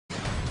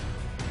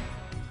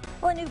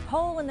Well, a new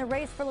poll in the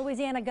race for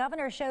Louisiana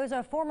governor shows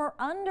a former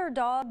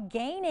underdog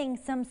gaining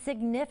some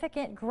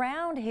significant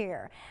ground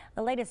here.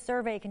 The latest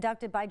survey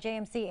conducted by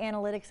JMC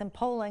Analytics and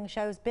Polling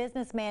shows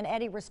businessman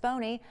Eddie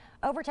Rispone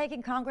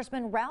overtaking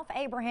Congressman Ralph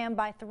Abraham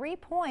by 3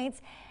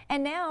 points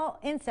and now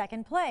in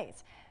second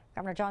place.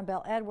 Governor John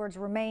Bel Edwards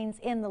remains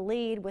in the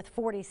lead with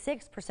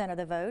 46% of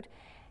the vote.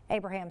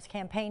 Abraham's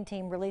campaign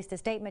team released a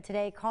statement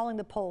today calling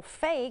the poll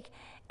fake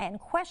and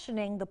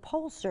questioning the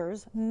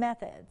pollsters'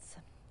 methods.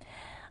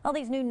 All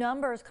these new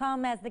numbers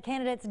come as the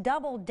candidates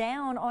double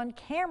down on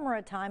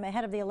camera time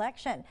ahead of the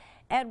election.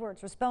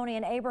 Edwards, Rispone,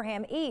 and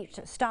Abraham each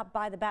stopped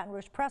by the Baton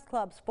Rouge Press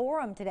Club's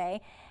forum today.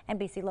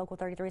 NBC Local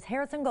 33's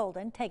Harrison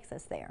Golden takes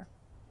us there.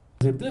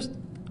 If this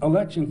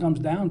election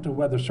comes down to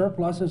whether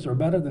surpluses are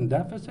better than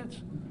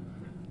deficits,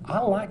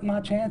 I like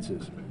my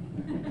chances.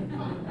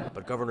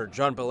 But Governor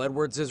John Bel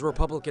Edwards'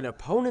 Republican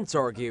opponents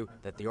argue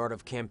that the art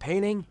of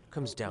campaigning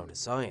comes down to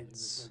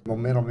science.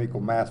 Momentum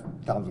equals mass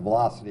times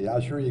velocity. I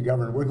assure you,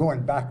 Governor, we're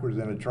going backwards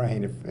in a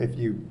train if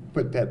you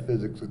put that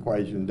physics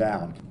equation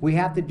down. We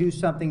have to do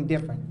something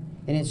different,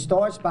 and it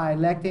starts by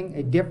electing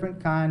a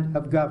different kind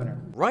of governor.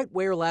 Right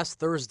where last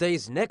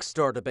Thursday's Next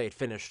Star debate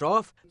finished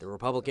off, the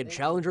Republican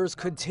challengers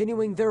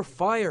continuing their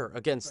fire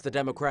against the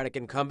Democratic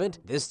incumbent,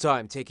 this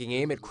time taking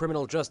aim at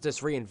criminal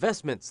justice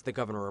reinvestments the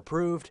governor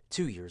approved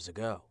 2 years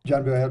ago.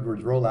 John Bel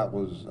Edwards' rollout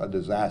was a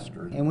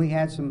disaster. And we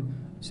had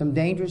some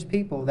dangerous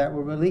people that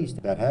were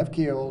released. That have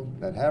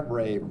killed, that have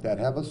raped, that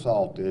have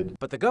assaulted.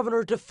 But the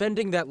governor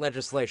defending that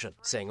legislation,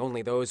 saying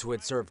only those who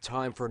had served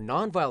time for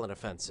nonviolent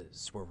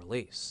offenses were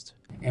released.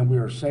 And we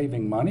are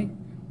saving money,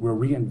 we're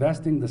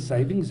reinvesting the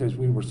savings as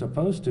we were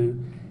supposed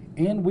to,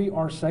 and we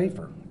are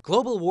safer.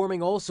 Global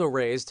warming also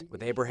raised,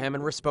 with Abraham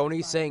and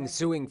Rispone saying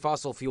suing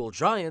fossil fuel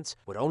giants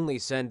would only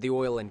send the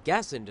oil and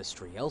gas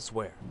industry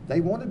elsewhere.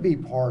 They want to be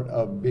part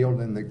of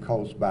building the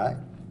coast back.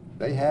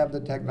 They have the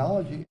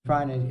technology.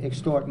 Trying to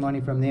extort money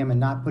from them and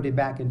not put it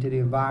back into the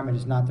environment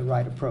is not the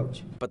right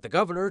approach. But the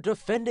governor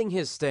defending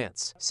his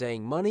stance,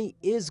 saying money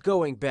is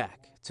going back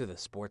to the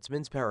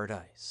sportsman's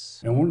paradise.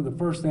 And one of the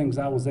first things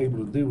I was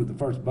able to do with the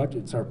first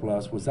budget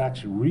surplus was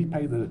actually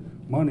repay the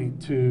money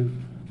to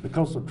the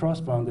Coastal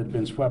Trust Fund that had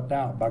been swept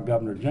out by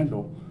Governor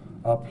Jindal,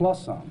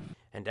 plus some.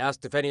 And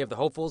asked if any of the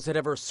hopefuls had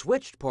ever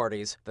switched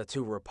parties, the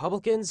two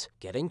Republicans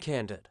getting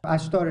candid. I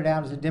started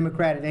out as a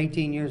Democrat at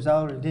 18 years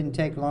old. It didn't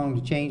take long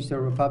to change to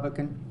a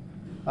Republican.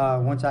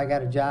 Once I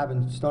got a job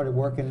and started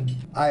working.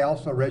 I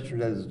also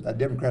registered as a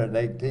Democrat at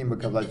 18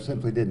 because I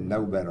simply didn't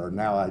know better.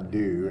 Now I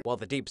do. While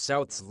the Deep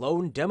South's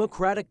lone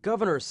Democratic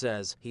governor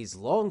says he's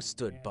long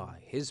stood by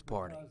his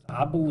party.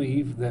 I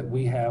believe that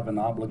we have an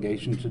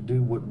obligation to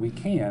do what we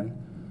can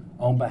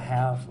on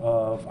behalf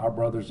of our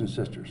brothers and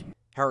sisters.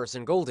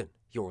 Harrison Golden,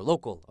 your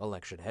local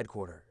election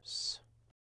headquarters.